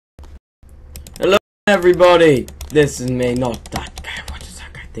Everybody, this is me, not that guy. What does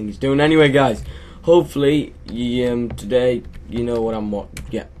that guy think he's doing? Anyway, guys, hopefully, today, you know what I'm I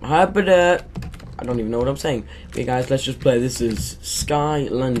don't even know what I'm saying. Okay, guys, let's just play. This is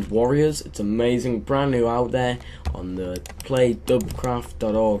Skyland Warriors. It's amazing, brand new out there on the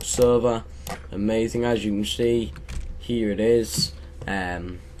playdubcraft.org server. Amazing, as you can see, here it is.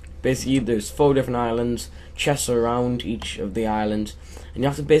 Basically, there's 4 different islands, chests around each of the islands, and you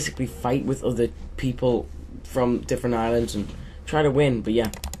have to basically fight with other people from different islands and try to win. But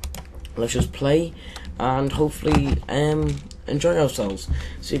yeah, let's just play and hopefully enjoy ourselves.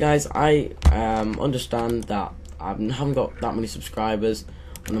 So you guys, I understand that I haven't got that many subscribers,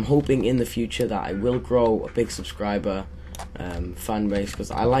 and I'm hoping in the future that I will grow a big subscriber fan base, because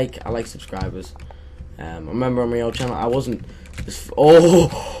I like subscribers. I remember on my old channel I wasn't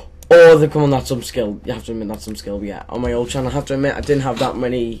oh, come on, that's some skill. You have to admit that's some skill. But yeah, on my old channel, I have to admit I didn't have that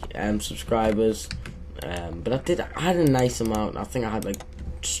many subscribers, but I had a nice amount. I think I had like,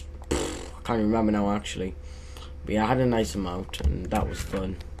 I can't even remember now actually, but yeah, I had a nice amount, and that was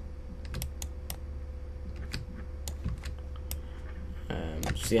fun.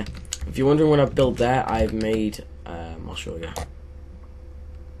 So yeah, if you're wondering what I've built there, I've made, I'll show you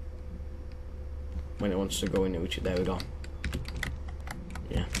when it wants to go in it. There we go.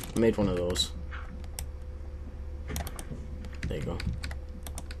 Yeah, I made one of those. There you go.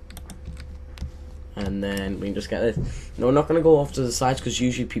 And then we can just get this. No, we're not going to go off to the sides, because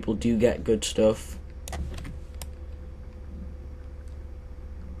usually people do get good stuff.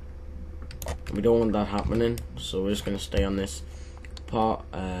 We don't want that happening, so we're just going to stay on this part.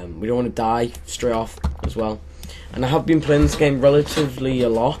 We don't want to die straight off as well. And I have been playing this game relatively a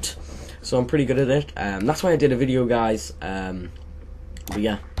lot, so I'm pretty good at it. That's why I did a video, guys. But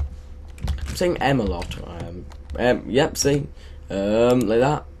yeah, I'm saying M a lot. Yep, see, like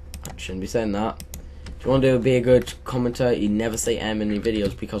that. I shouldn't be saying that. If you want to be a good commentator, you never say M in your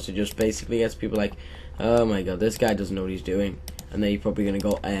videos, because it just basically gets people like, oh my god, this guy doesn't know what he's doing, and then you're probably gonna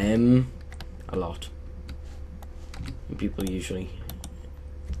go M a lot. And people usually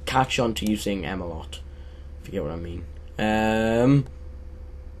catch on to you saying M a lot, if you get what I mean. I'm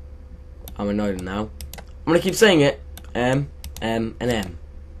annoyed now. I'm gonna keep saying it. M, and M.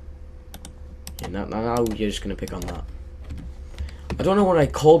 Yeah, now you're just gonna pick on that. I don't know what I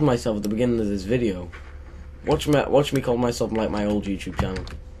called myself at the beginning of this video. Watch me call myself like my old YouTube channel.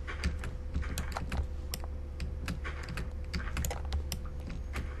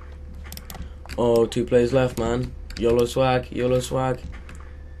 Oh, 2 players left, man. YOLO swag, YOLO swag.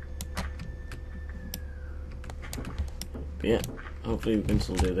 But yeah, hopefully we can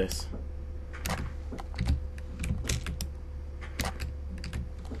still do this.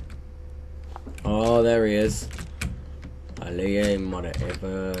 Oh, there he is.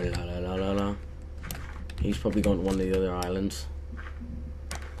 He's probably gone to one of the other islands.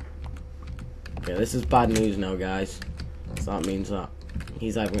 Okay, this is bad news now, guys. So that means that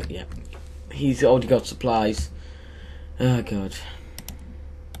he's either, yeah, he's already got supplies. Oh god.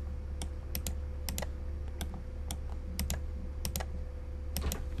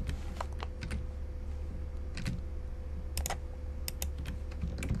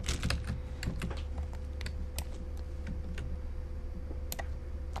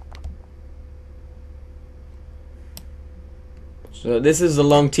 So this is a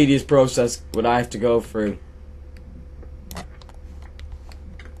long, tedious process what I have to go through.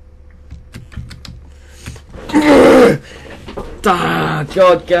 Ah,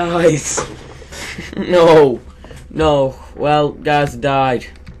 God, guys. No. Well, guys died.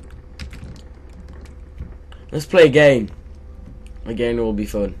 Let's play a game. A game will be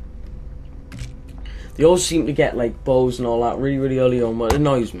fun. They all seem to get like bows and all that really early on, but it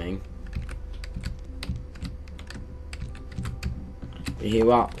annoys me. Here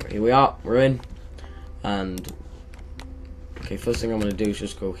we are, we're in. And okay, first thing I'm gonna do is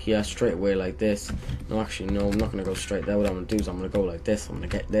just go here straight away like this. No, actually no, I'm not gonna go straight there. What I'm gonna do is I'm gonna go like this. I'm gonna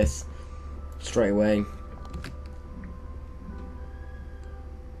get this straight away.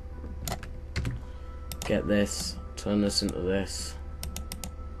 Get this, turn this into this.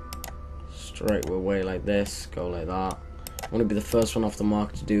 Straight away like this, go like that. I wanna be the first one off the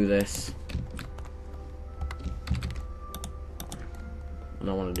mark to do this. And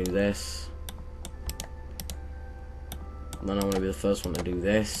I want to do this. And then I want to be the first one to do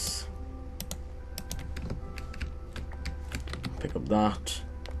this. Pick up that.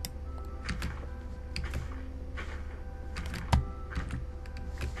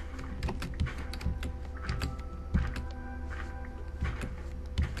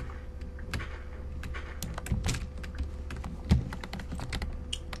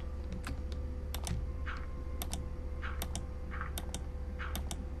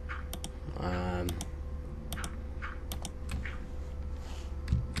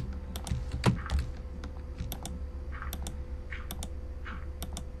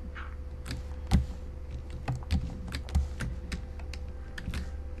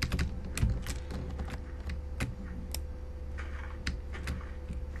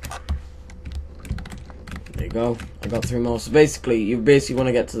 go. I got 3 more. So basically, you want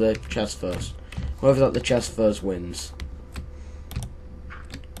to get to the chest first. Whoever's at the chest first wins.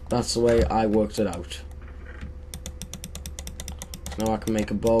 That's the way I worked it out. So now I can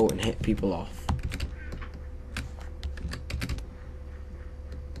make a bow and hit people off.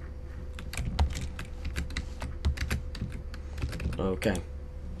 Okay.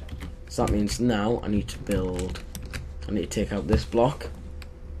 So that means now I need to take out this block.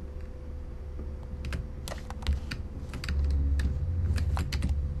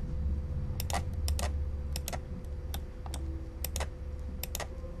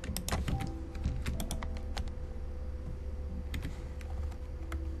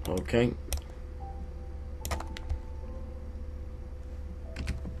 Okay.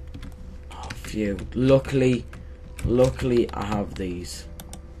 Oh, phew. Luckily I have these.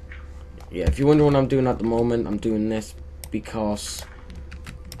 Yeah, if you wonder what I'm doing at the moment, I'm doing this because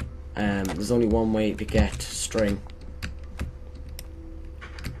there's only one way to get string.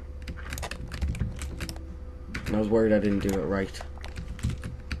 And I was worried I didn't do it right.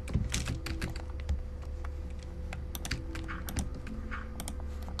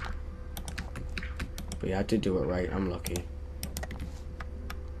 But yeah, I did do it right. I'm lucky.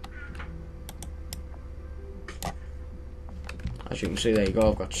 As you can see, there you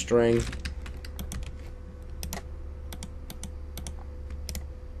go. I've got string.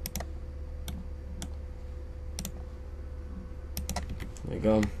 There you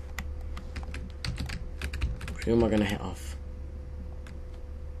go. Who am I going to hit off?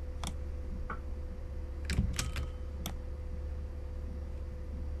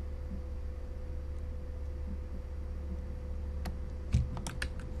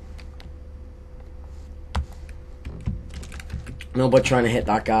 No, but trying to hit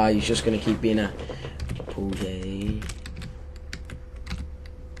that guy, he's just going to keep being a pussy.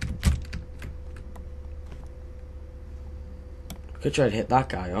 Could try to hit that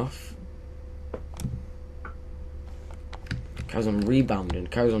guy off. Carries on rebounding,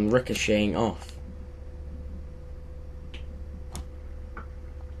 carries on ricocheting off.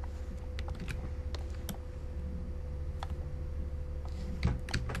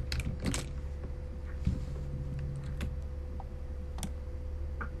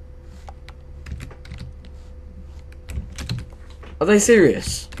 Are they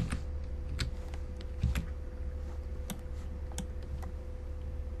serious?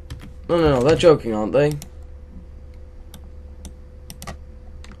 No, they're joking, aren't they?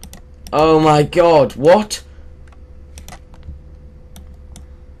 Oh my god, what?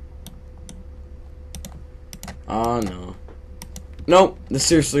 Oh no. Nope, they're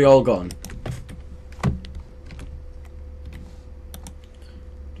seriously all gone.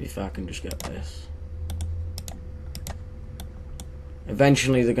 If I can just get this.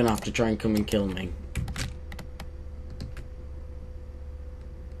 Eventually they're gonna have to try and come and kill me.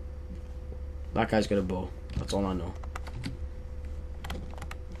 That guy's got a bow. That's all I know.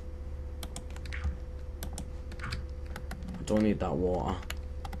 I don't need that water.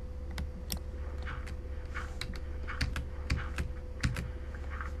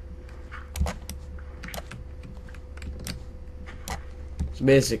 So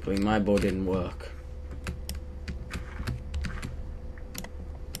basically my bow didn't work.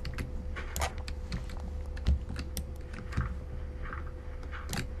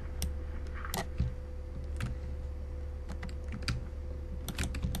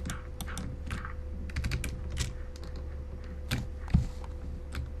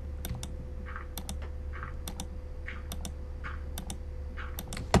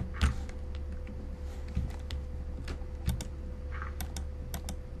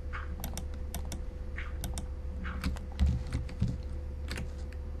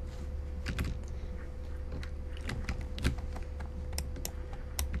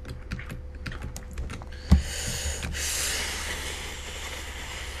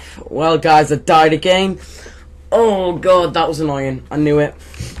 Well guys, I died again. Oh god, that was annoying. I knew it.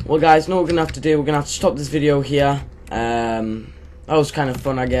 Well guys, know what we're gonna have to do? We're gonna have to stop this video here. That was kind of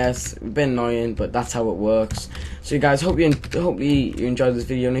fun, I guess. A bit annoying, but that's how it works. So you guys, hopefully you enjoyed this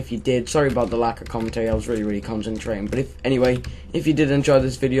video, and if you did, sorry about the lack of commentary. I was really concentrating. But if you did enjoy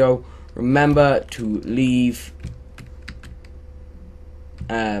this video, remember to leave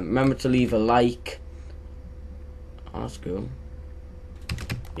a like. Oh, that's cool.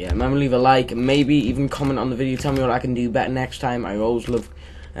 Yeah, remember to leave a like, and maybe even comment on the video. Tell me what I can do better next time. I always love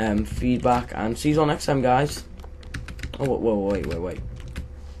feedback, and see you all next time, guys. Oh, whoa, wait.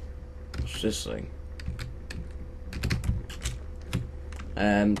 What's this thing?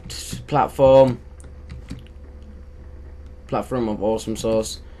 Platform of awesome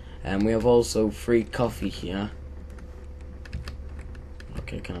sauce. And we have also free coffee here.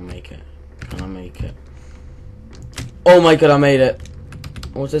 Okay, can I make it? Can I make it? Oh my god, I made it!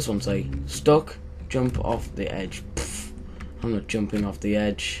 What's this one say? Stuck? Jump off the edge. Pff, I'm not jumping off the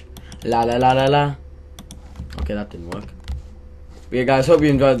edge. La la la la la. Okay, that didn't work. But yeah, guys, hope you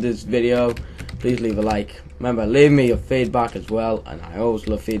enjoyed this video. Please leave a like. Remember, leave me your feedback as well, and I always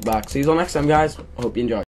love feedback. See you all next time, guys. Hope you enjoy.